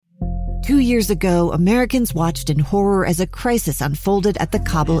2 years ago, Americans watched in horror as a crisis unfolded at the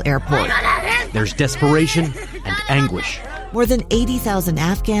Kabul airport. There's desperation and anguish. More than 80,000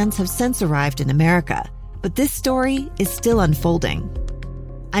 Afghans have since arrived in America, but this story is still unfolding.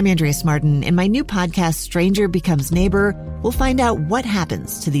 I'm Andrea Martin. In my new podcast, Stranger Becomes Neighbor, we'll find out what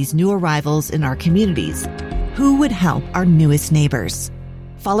happens to these new arrivals in our communities. Who would help our newest neighbors?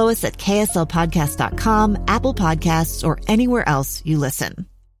 Follow us at kslpodcast.com, Apple Podcasts, or anywhere else you listen.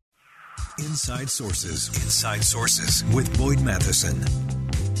 Inside Sources with Boyd Matheson.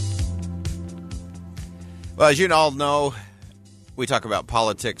 Well, as you all know, we talk about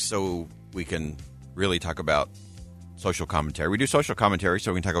politics so we can really talk about social commentary. We do social commentary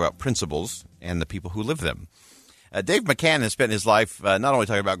so we can talk about principles and the people who live them. Dave McCann has spent his life not only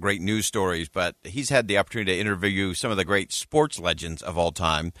talking about great news stories, but he's had the opportunity to interview some of the great sports legends of all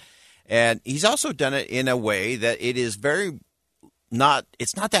time. And he's also done it in a way that it is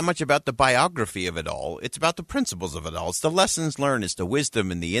it's not that much about the biography of it all. It's about the principles of it all. It's the lessons learned. It's the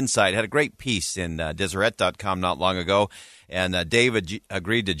wisdom and the insight. Had a great piece in Deseret.com not long ago. And Dave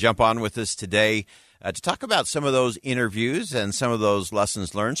agreed to jump on with us today to talk about some of those interviews and some of those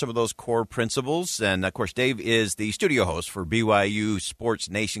lessons learned, some of those core principles. And, of course, Dave is the studio host for BYU Sports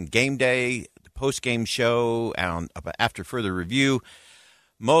Nation Game Day, the post-game show, and After Further Review.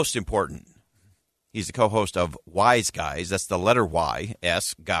 Most important, he's the co-host of Wise Guys. That's the letter Y,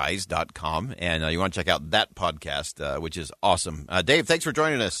 guys.com. And you want to check out that podcast, which is awesome. Dave, thanks for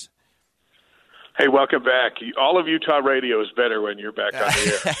joining us. Hey, welcome back. All of Utah radio is better when you're back on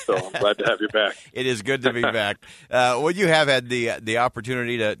the air, so I'm glad to have you back. It is good to be back. Well, you have had the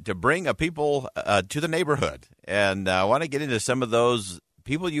opportunity to bring a people to the neighborhood, and I want to get into some of those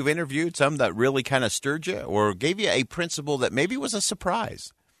people you've interviewed, some that really kind of stirred you or gave you a principle that maybe was a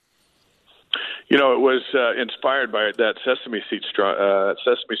surprise. You know, it was inspired by that Sesame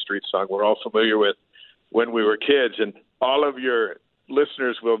Street song we're all familiar with when we were kids, and all of your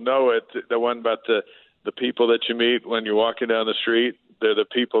listeners will know it, the one about the people that you meet when you're walking down the street. They're the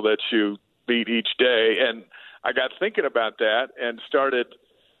people that you meet each day. And I got thinking about that and started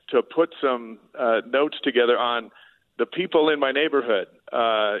to put some notes together on the people in my neighborhood,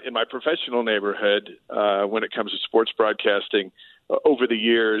 in my professional neighborhood, when it comes to sports broadcasting over the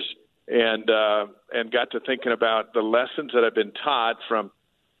years, and got to thinking about the lessons that I've been taught from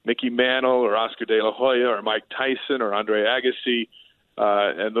Mickey Mantle or Oscar De La Hoya or Mike Tyson or Andre Agassi.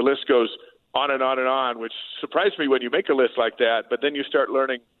 And the list goes on and on and on, which surprised me when you make a list like that. But then you start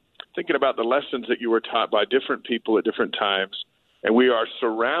thinking about the lessons that you were taught by different people at different times. And we are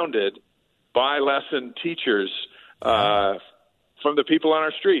surrounded by lesson teachers from the people on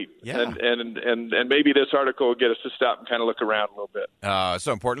our street. Yeah. And maybe this article will get us to stop and kind of look around a little bit.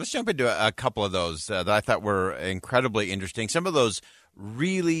 So important. Let's jump into a couple of those that I thought were incredibly interesting. Some of those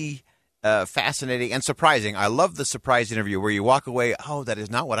really fascinating and surprising. I love the surprise interview where you walk away, that is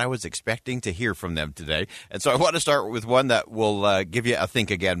not what I was expecting to hear from them today. And so I want to start with one that will give you a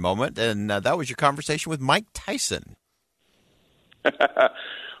think again moment, and that was your conversation with Mike Tyson. Well,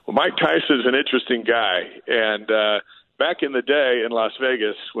 Mike Tyson is an interesting guy, and back in the day in Las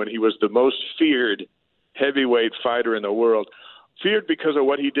Vegas when he was the most feared heavyweight fighter in the world, feared because of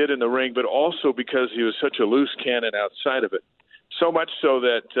what he did in the ring, but also because he was such a loose cannon outside of it. So much so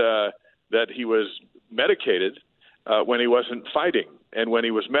that he was medicated when he wasn't fighting. And when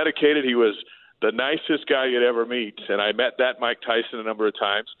he was medicated, he was the nicest guy you'd ever meet. And I met that Mike Tyson a number of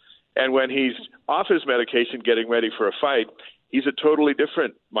times. And when he's off his medication getting ready for a fight, he's a totally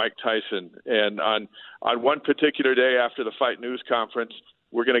different Mike Tyson. And on one particular day after the fight news conference,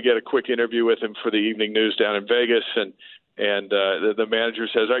 we're going to get a quick interview with him for the evening news down in Vegas. And the manager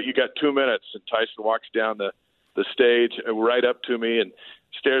says, all right, you got 2 minutes. And Tyson walks down the stage right up to me and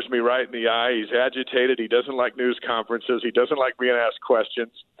stares me right in the eye. He's agitated. He doesn't like news conferences. He doesn't like being asked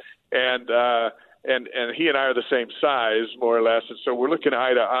questions. And he and I are the same size, more or less. And so we're looking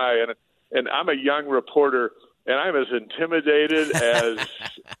eye to eye. And I'm a young reporter, and I'm as intimidated as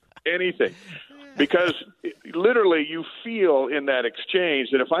anything. Because literally you feel in that exchange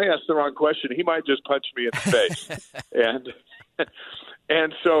that if I ask the wrong question, he might just punch me in the face.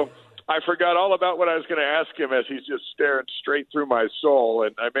 And so I forgot all about what I was going to ask him as he's just staring straight through my soul.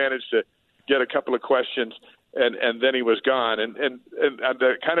 And I managed to get a couple of questions, and then he was gone. And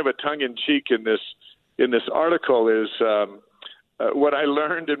the kind of a tongue-in-cheek in this article is what I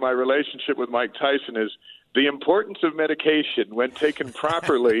learned in my relationship with Mike Tyson is the importance of medication. When taken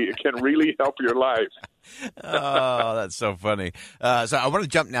properly, it can really help your life. Oh, that's so funny. So I want to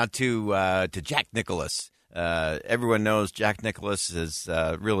jump now to Jack Nicklaus. Everyone knows Jack Nicklaus is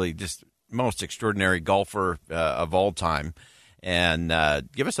really just most extraordinary golfer of all time. and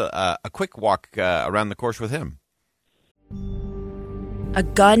give us a quick walk around the course with him. A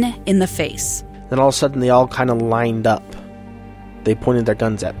gun in the face. Then all of a sudden they all kind of lined up. They pointed their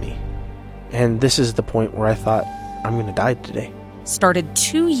guns at me. And this is the point where I thought, I'm going to die today. Started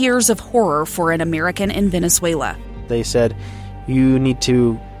 2 years of horror for an American in Venezuela. They said, you need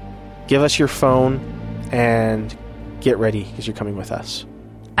to give us your phone and get ready because you're coming with us.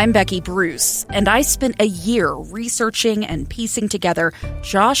 I'm Becky Bruce, and I spent a year researching and piecing together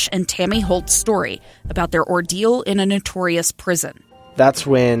Josh and Tammy Holt's story about their ordeal in a notorious prison. That's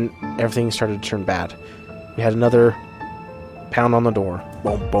when everything started to turn bad. We had another pound on the door.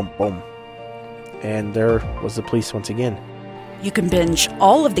 Boom, boom, boom. And there was the police once again. You can binge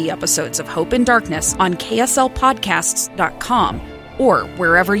all of the episodes of Hope in Darkness on KSLpodcasts.com or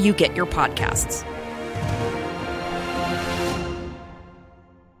wherever you get your podcasts.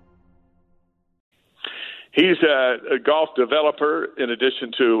 He's a golf developer in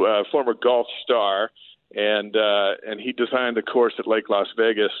addition to a former golf star, and he designed the course at Lake Las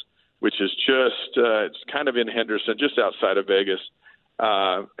Vegas, which is just it's kind of in Henderson, just outside of Vegas.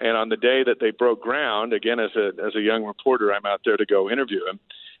 And on the day that they broke ground, again as a young reporter, I'm out there to go interview him,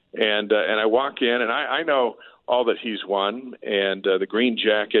 and I walk in, and I know all that he's won, and the green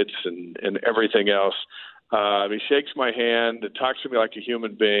jackets and everything else. He shakes my hand and talks to me like a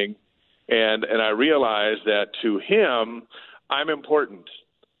human being. And I realize that to him, I'm important.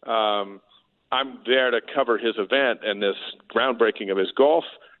 I'm there to cover his event and this groundbreaking of his golf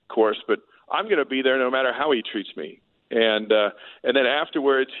course, but I'm going to be there no matter how he treats me. And then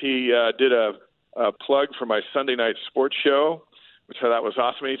afterwards, he did a plug for my Sunday night sports show, which I thought was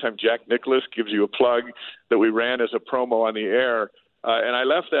awesome. Anytime Jack Nicklaus gives you a plug, that we ran as a promo on the air. And I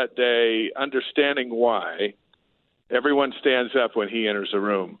left that day understanding why everyone stands up when he enters a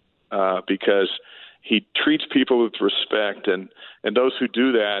room. Because he treats people with respect, and those who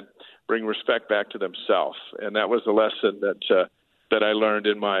do that bring respect back to themselves. And that was the lesson that I learned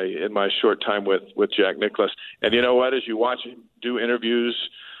in my short time with Jack Nicklaus. And you know what? As you watch him do interviews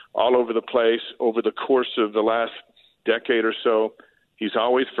all over the place over the course of the last decade or so, he's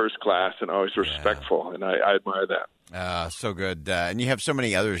always first class and always respectful, and I admire that. So good. And you have so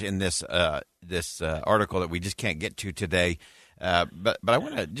many others in this article that we just can't get to today. But I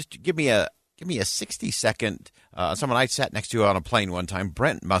want to just give me a 60-second. Someone I sat next to on a plane one time,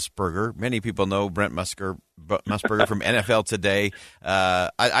 Brent Musburger. Many people know Brent Musburger from NFL Today.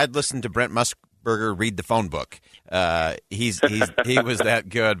 I'd listen to Brent Musburger read the phone book. He was that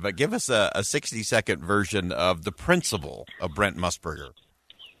good. But give us a 60-second version of the principle of Brent Musburger.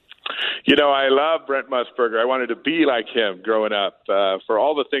 You know, I love Brent Musburger. I wanted to be like him growing up for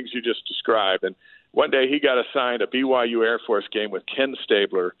all the things you just described. And one day he got assigned a BYU Air Force game with Ken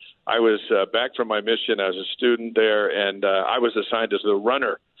Stabler. I was back from my mission as a student there, and I was assigned as the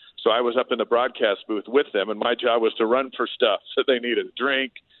runner. So I was up in the broadcast booth with them, and my job was to run for stuff. So they needed a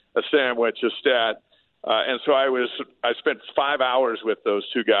drink, a sandwich, a stat. And so I spent 5 hours with those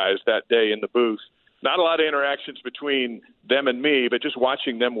two guys that day in the booth. Not a lot of interactions between them and me, but just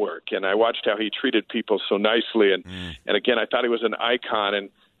watching them work. And I watched how he treated people so nicely. And again, I thought he was an icon. And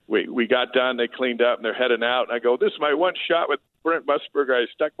we got done, they cleaned up, and they're heading out. And I go, this is my one shot with Brent Musburger. I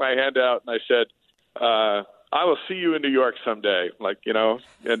stuck my hand out, and I said, I will see you in New York someday.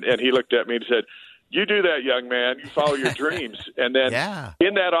 And he looked at me and said, you do that, young man. You follow your dreams. And then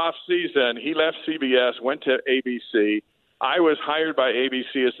in that off season, he left CBS, went to ABC. I was hired by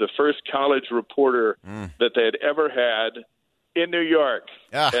ABC as the first college reporter that they had ever had in New York.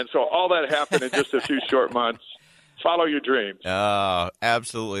 And so all that happened in just a few short months. Follow your dreams.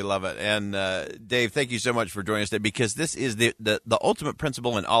 Absolutely love it. And Dave, thank you so much for joining us today, because this is the ultimate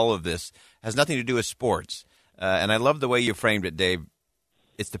principle in all of this. It has nothing to do with sports. And I love the way you framed it, Dave.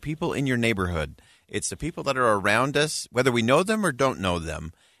 It's the people in your neighborhood. It's the people that are around us, whether we know them or don't know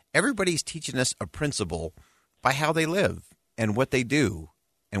them. Everybody's teaching us a principle by how they live and what they do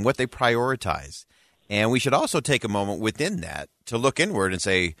and what they prioritize. And we should also take a moment within that to look inward and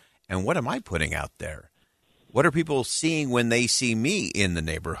say, and what am I putting out there? What are people seeing when they see me in the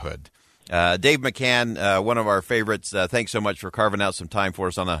neighborhood? Dave McCann, one of our favorites, thanks so much for carving out some time for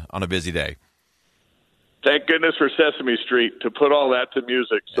us on a busy day. Thank goodness for Sesame Street to put all that to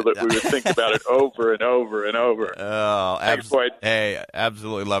music so that we would think about it over and over and over. Oh, thanks, Boyd. Hey,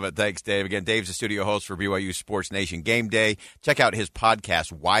 absolutely love it. Thanks, Dave. Again, Dave's the studio host for BYU Sports Nation Game Day. Check out his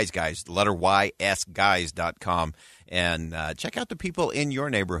podcast, Wise Guys, the letter YSGuys.com. And check out the people in your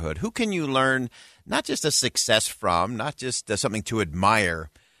neighborhood. Who can you learn not just a success from, not just something to admire.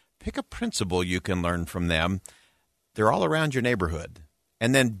 Pick a principle you can learn from them. They're all around your neighborhood.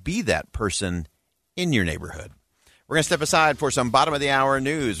 And then be that person in your neighborhood. We're going to step aside for some bottom-of-the-hour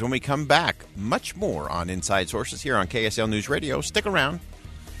news. When we come back, much more on Inside Sources here on KSL News Radio. Stick around.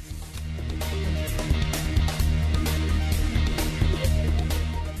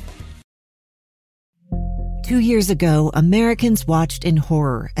 Two years ago, Americans watched in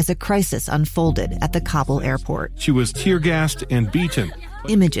horror as a crisis unfolded at the Kabul airport. She was tear-gassed and beaten.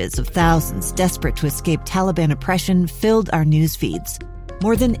 Images of thousands desperate to escape Taliban oppression filled our news feeds.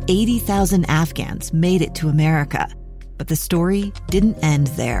 More than 80,000 Afghans made it to America. But the story didn't end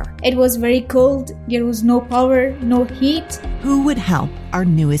there. It was very cold. There was no power, no heat. Who would help our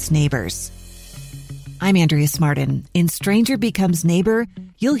newest neighbors? I'm Andrea Smartin. In Stranger Becomes Neighbor,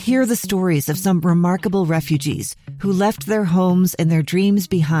 you'll hear the stories of some remarkable refugees who left their homes and their dreams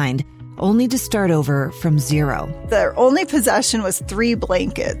behind, only to start over from zero. Their only possession was 3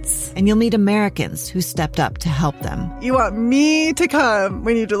 blankets. And you'll meet Americans who stepped up to help them. You want me to come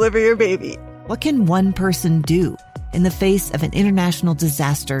when you deliver your baby. What can one person do in the face of an international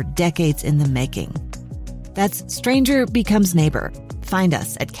disaster decades in the making? That's Stranger Becomes Neighbor. Find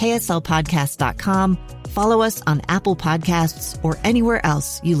us at kslpodcast.com. Follow us on Apple Podcasts or anywhere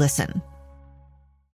else you listen.